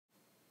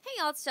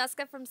y'all, it's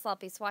Jessica from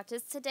Sloppy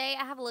Swatches. Today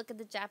I have a look at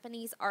the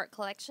Japanese art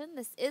collection.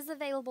 This is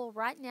available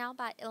right now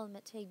by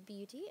Illimite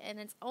Beauty, and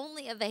it's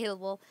only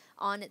available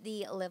on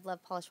the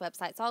LiveLovePolish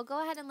website. So I'll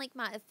go ahead and link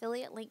my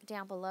affiliate link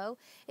down below.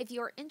 If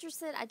you're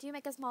interested, I do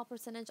make a small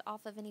percentage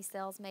off of any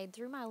sales made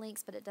through my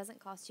links, but it doesn't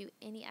cost you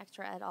any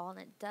extra at all, and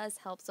it does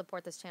help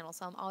support this channel.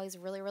 So I'm always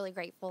really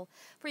grateful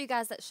for you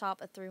guys that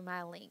shop through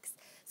my links.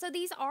 So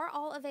these are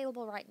all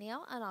available right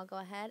now, and I'll go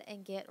ahead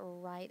and get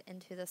right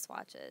into the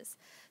swatches.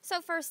 So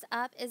first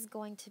up is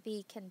going to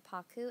be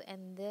Kenpaku,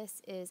 and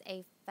this is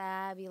a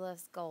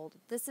fabulous gold.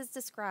 This is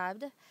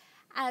described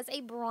as a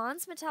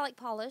bronze metallic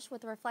polish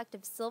with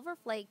reflective silver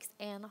flakes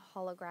and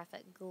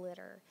holographic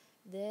glitter.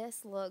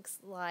 This looks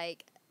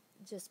like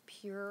just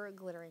pure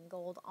glittering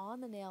gold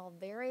on the nail,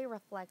 very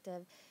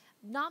reflective.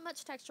 Not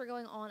much texture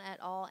going on at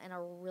all, and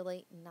a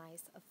really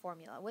nice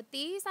formula. With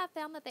these, I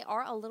found that they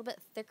are a little bit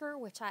thicker,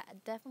 which I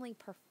definitely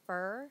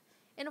prefer.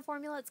 In a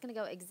formula, it's going to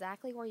go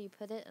exactly where you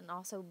put it and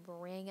also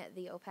bring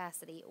the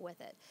opacity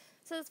with it.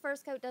 So this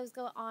first coat does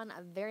go on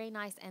very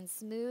nice and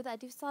smooth. I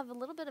do still have a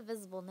little bit of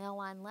visible nail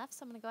line left,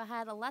 so I'm going to go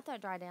ahead and let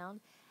that dry down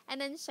and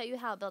then show you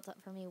how it built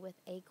up for me with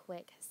a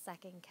quick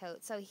second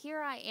coat. So here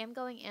I am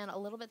going in a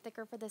little bit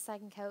thicker for the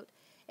second coat.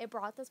 It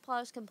brought this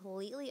polish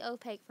completely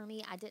opaque for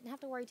me. I didn't have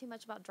to worry too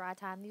much about dry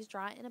time. These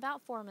dry in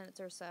about 4 minutes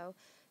or so,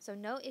 so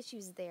no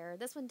issues there.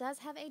 This one does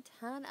have a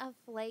ton of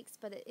flakes,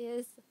 but it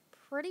is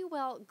pretty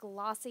well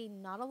glossy,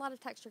 not a lot of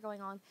texture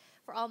going on.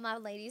 For all my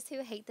ladies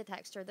who hate the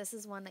texture, this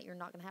is one that you're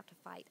not going to have to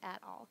fight at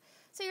all.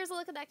 So here's a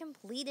look at that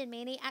completed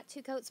mani at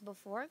 2 coats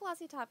before a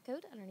glossy top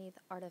coat underneath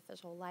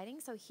artificial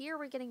lighting. So here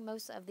we're getting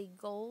most of the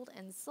gold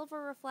and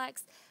silver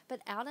reflects, but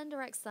out in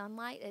direct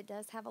sunlight, it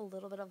does have a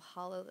little bit of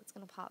hollow that's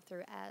going to pop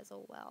through as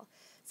well.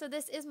 So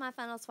this is my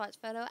final swatch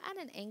photo at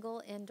an angle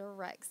in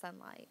direct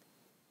sunlight.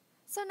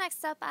 So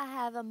next up I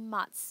have a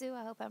Matsu,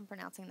 I hope I'm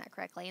pronouncing that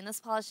correctly, and this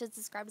polish is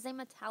described as a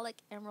metallic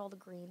emerald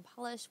green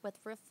polish with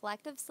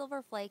reflective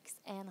silver flakes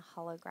and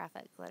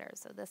holographic glitter.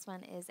 So this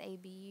one is a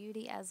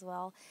beauty as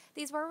well.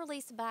 These were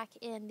released back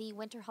in the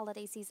winter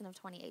holiday season of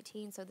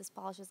 2018, so this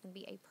polish is going to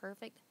be a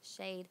perfect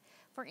shade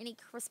for any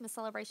Christmas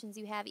celebrations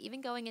you have, even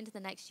going into the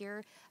next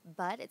year,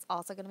 but it's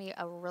also going to be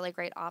a really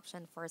great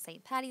option for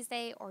St. Patty's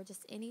Day or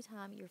just any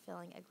time you're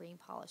feeling a green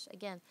polish.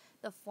 Again,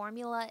 the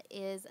formula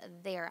is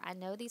there. I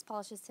know these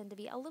polishes tend to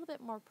be a little bit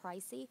more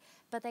pricey,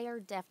 but they are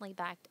definitely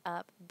backed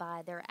up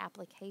by their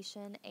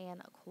application and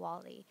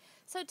quality.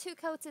 So 2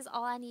 coats is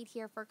all I need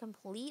here for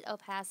complete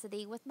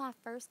opacity. With my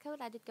first coat,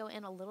 I did go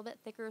in a little bit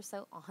thicker,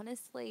 so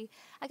honestly,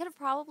 I could have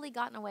probably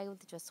gotten away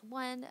with just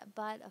 1,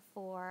 but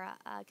for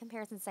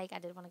comparison's sake, I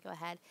did want to go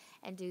ahead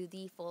and do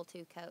the full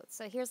 2 coats.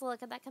 So here's a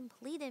look at that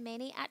completed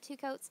mani at 2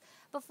 coats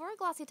before a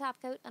glossy top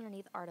coat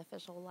underneath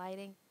artificial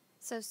lighting.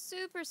 So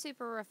super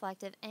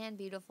reflective and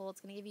beautiful. It's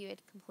going to give you a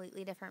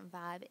completely different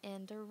vibe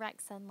in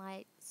direct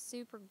sunlight.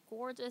 Super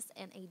gorgeous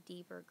and a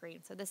deeper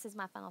green. So this is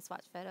my final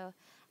swatch photo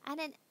at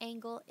an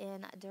angle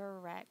in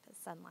direct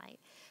sunlight.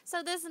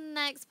 So this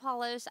next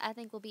polish I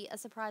think will be a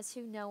surprise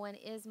to no one,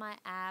 is my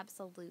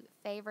absolute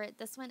favorite.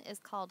 This one is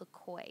called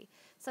Koi.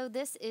 So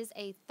this is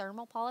a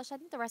thermal polish. I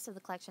think the rest of the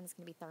collection is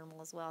going to be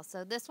thermal as well.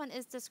 So this one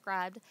is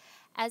described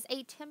as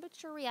a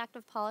temperature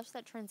reactive polish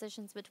that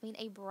transitions between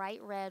a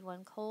bright red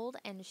when cold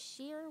and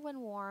sheer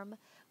when warm,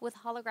 with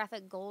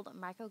holographic gold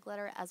micro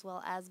glitter as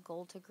well as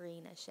gold to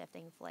green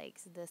shifting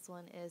flakes. This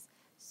one is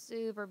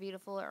super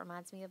beautiful. It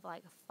reminds me of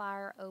like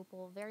fire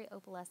opal, very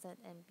opalescent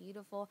and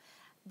beautiful.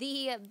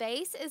 The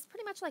base is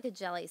pretty much like a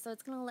jelly, so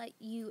it's going to let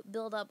you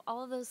build up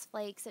all of those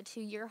flakes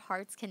to your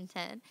heart's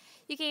content.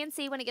 You can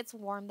see when it gets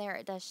warm there,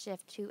 it does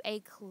shift to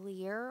a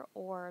clear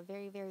or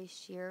very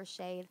sheer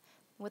shade,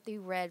 with the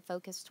red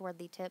focused toward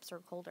the tips or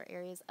colder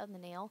areas of the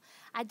nail.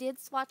 I did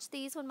swatch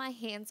these when my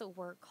hands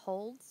were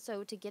cold,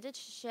 so to get it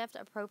to shift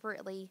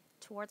appropriately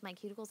towards my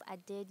cuticles, I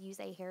did use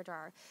a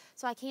hairdryer.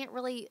 So I can't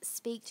really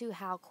speak to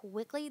how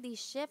quickly these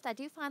shift. I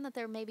do find that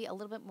they're maybe a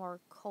little bit more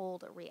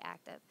cold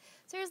reactive.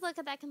 So here's a look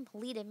at that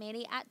completed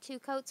mani at 2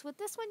 coats. With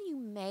this one, you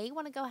may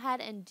want to go ahead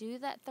and do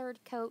that 3rd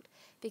coat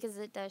because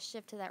it does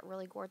shift to that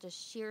really gorgeous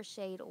sheer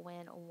shade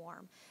when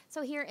warm.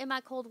 So here in my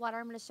cold water,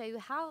 I'm going to show you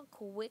how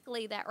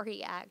quickly that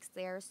reacts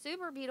there.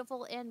 Super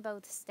beautiful in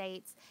both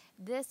states.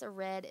 This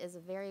red is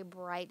very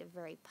bright,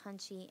 very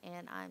punchy,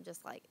 and I'm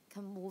just like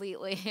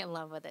completely in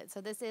love with it.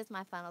 So this is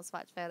my final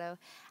swatch photo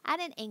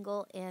at an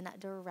angle in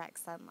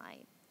direct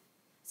sunlight.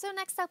 So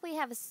next up we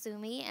have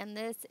Sumi, and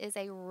this is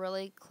a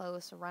really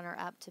close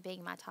runner-up to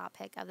being my top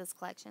pick of this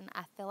collection.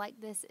 I feel like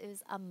this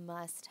is a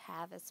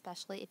must-have,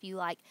 especially if you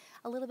like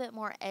a little bit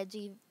more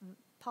edgy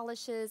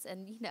polishes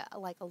and, you know,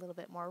 like a little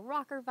bit more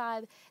rocker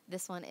vibe.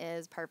 This one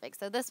is perfect.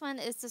 So this one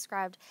is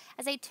described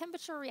as a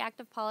temperature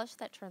reactive polish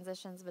that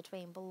transitions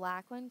between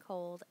black when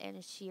cold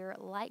and sheer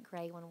light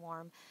gray when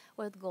warm,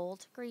 with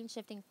gold to green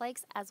shifting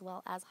flakes as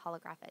well as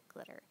holographic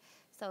glitter.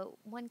 So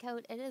one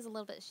coat, it is a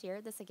little bit sheer.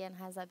 This again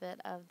has a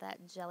bit of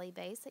that jelly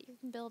base that you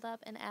can build up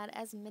and add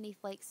as many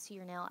flakes to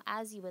your nail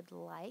as you would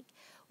like.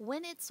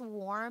 When it's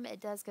warm, it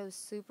does go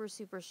super,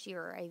 super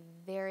sheer, a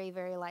very,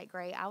 very light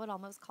gray. I would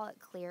almost call it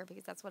clear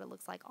because that's what it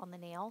looks like on the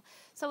nail.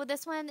 So with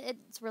this one,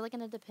 it's really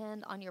going to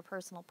depend on your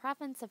personal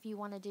preference if you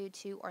want to do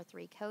 2 or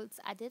 3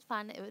 coats. I did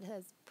find it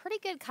has pretty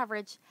good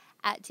coverage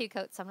at 2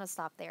 coats, so I'm going to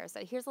stop there.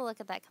 So here's a look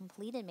at that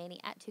completed mani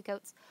at 2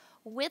 coats.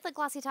 With a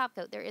glossy top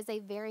coat, there is a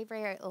very,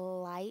 very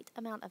light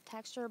amount of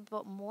texture,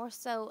 but more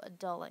so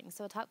dulling.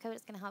 So a top coat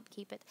is going to help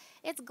keep it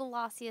its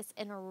glossiest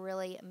and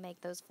really make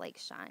those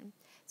flakes shine.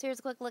 So here's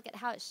a quick look at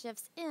how it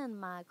shifts in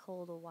my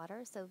cold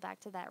water. So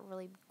back to that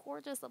really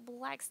gorgeous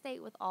black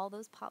state with all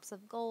those pops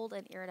of gold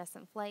and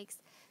iridescent flakes.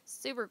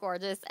 Super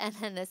gorgeous. And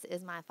then this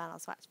is my final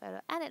swatch photo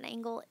at an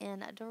angle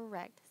in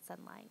direct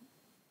sunlight.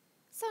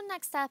 So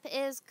next up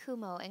is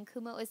Kumo, and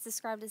Kumo is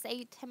described as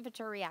a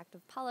temperature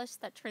reactive polish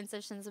that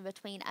transitions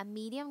between a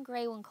medium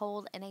gray when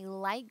cold and a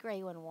light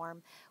gray when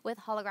warm with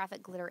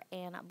holographic glitter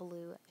and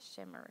blue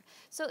shimmer.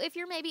 So if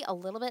you're maybe a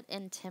little bit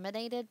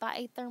intimidated by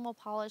a thermal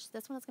polish,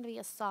 this one is going to be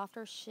a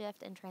softer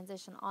shift and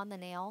transition on the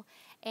nail,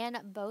 and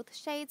both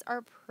shades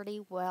are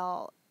pretty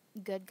well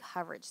good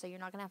coverage, so you're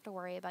not going to have to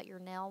worry about your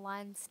nail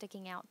line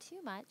sticking out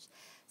too much.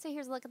 So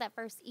here's a look at that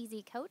first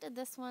easy coat, and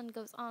this one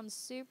goes on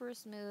super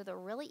smooth,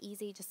 really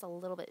easy, just a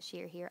little bit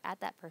sheer here at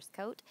that first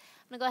coat.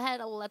 I'm going to go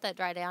ahead and let that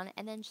dry down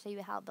and then show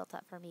you how it built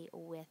up for me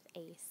with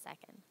a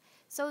second.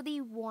 So the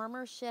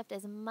warmer shift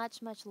is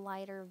much, much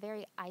lighter,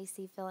 very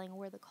icy feeling,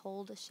 where the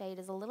cold shade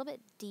is a little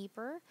bit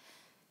deeper.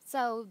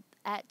 So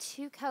at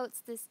 2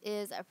 coats, this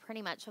is a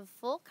pretty much a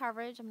full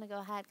coverage. I'm going to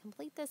go ahead,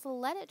 complete this,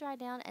 let it dry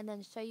down, and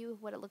then show you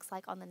what it looks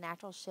like on the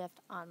natural shift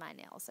on my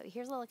nails. So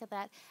here's a look at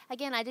that.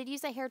 Again, I did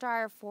use a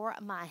hairdryer for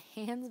my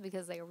hands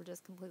because they were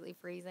just completely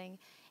freezing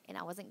and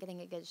I wasn't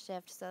getting a good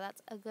shift. So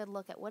that's a good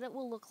look at what it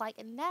will look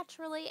like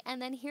naturally.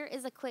 And then here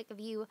is a quick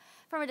view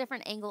from a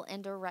different angle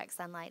in direct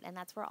sunlight, and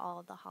that's where all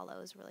of the hollow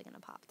is really going to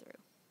pop through.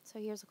 So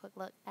here's a quick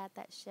look at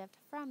that shift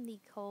from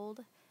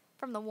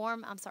the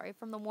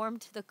warm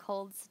to the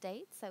cold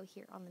state. So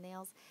here on the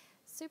nails,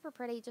 super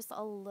pretty, just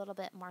a little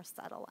bit more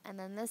subtle. And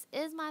then this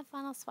is my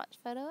final swatch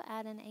photo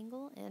at an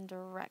angle in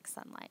direct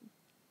sunlight.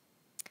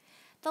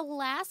 The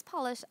last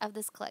polish of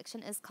this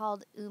collection is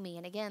called Umi,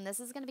 and again, this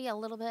is going to be a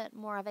little bit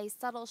more of a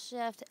subtle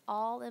shift,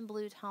 all in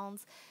blue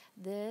tones.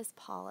 This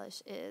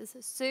polish is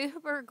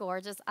super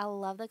gorgeous. I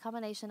love the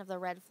combination of the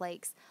red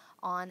flakes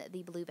on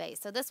the blue base.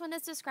 So this one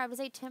is described as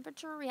a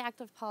temperature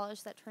reactive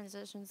polish that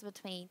transitions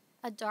between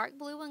a dark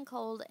blue when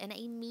cold and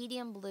a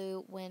medium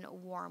blue when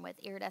warm with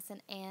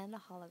iridescent and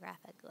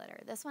holographic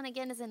glitter. This one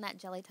again is in that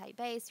jelly type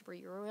base where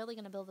you're really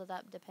going to build it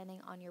up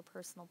depending on your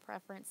personal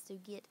preference to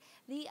get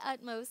the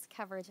utmost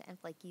coverage and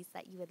flakies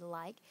that you would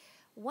like.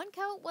 One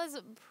coat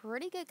was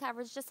pretty good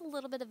coverage, just a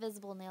little bit of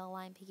visible nail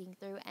line peeking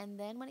through, and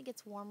then when it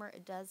gets warmer,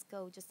 it does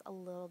go just a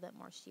little bit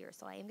more sheer.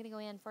 So I am going to go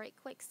in for a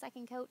quick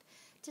second coat.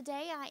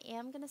 Today I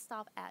am going to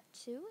stop at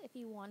 2 if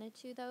you wanted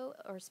to though,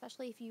 or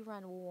especially if you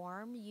run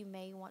warm, you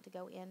may want to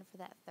go in for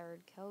that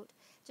third coat,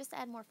 just to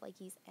add more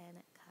flakies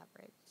and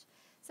coverage.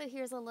 So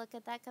here's a look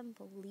at that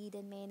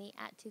completed mani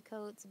at 2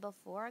 coats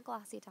before a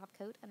glossy top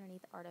coat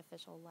underneath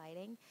artificial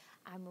lighting.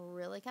 I'm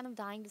really kind of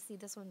dying to see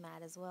this one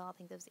matte as well. I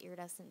think those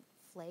iridescent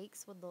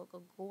flakes would look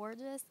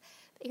gorgeous.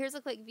 But here's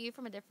a quick view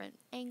from a different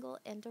angle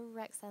in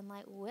direct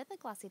sunlight with a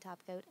glossy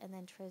top coat and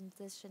then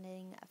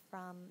transitioning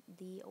from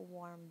the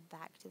warm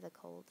back to the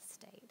cold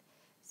state.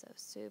 So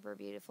super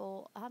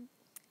beautiful.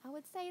 I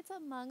would say it's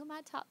among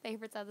my top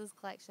favorites of this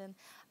collection.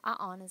 I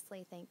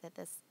honestly think that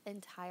this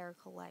entire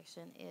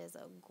collection is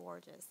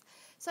gorgeous.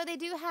 So they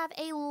do have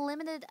a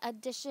limited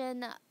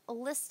edition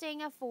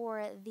listing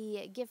for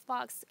the gift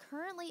box.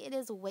 Currently it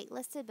is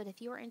waitlisted, but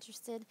if you are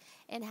interested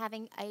in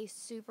having a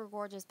super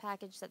gorgeous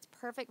package that's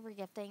perfect for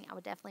gifting, I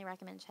would definitely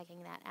recommend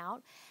checking that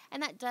out.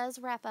 And that does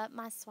wrap up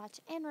my swatch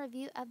and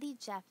review of the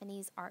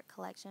Japanese art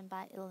collection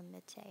by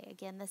Illimite.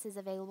 Again, this is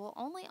available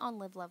only on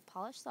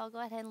LiveLovePolish, so I'll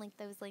go ahead and link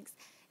those links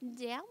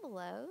down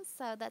below.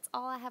 So that's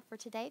all I have for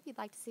today. If you'd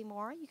like to see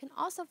more, you can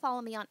also follow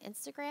me on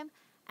Instagram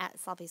at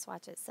Sloppy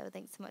Swatches. So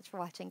thanks so much for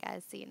watching,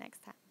 guys. See you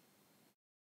next time.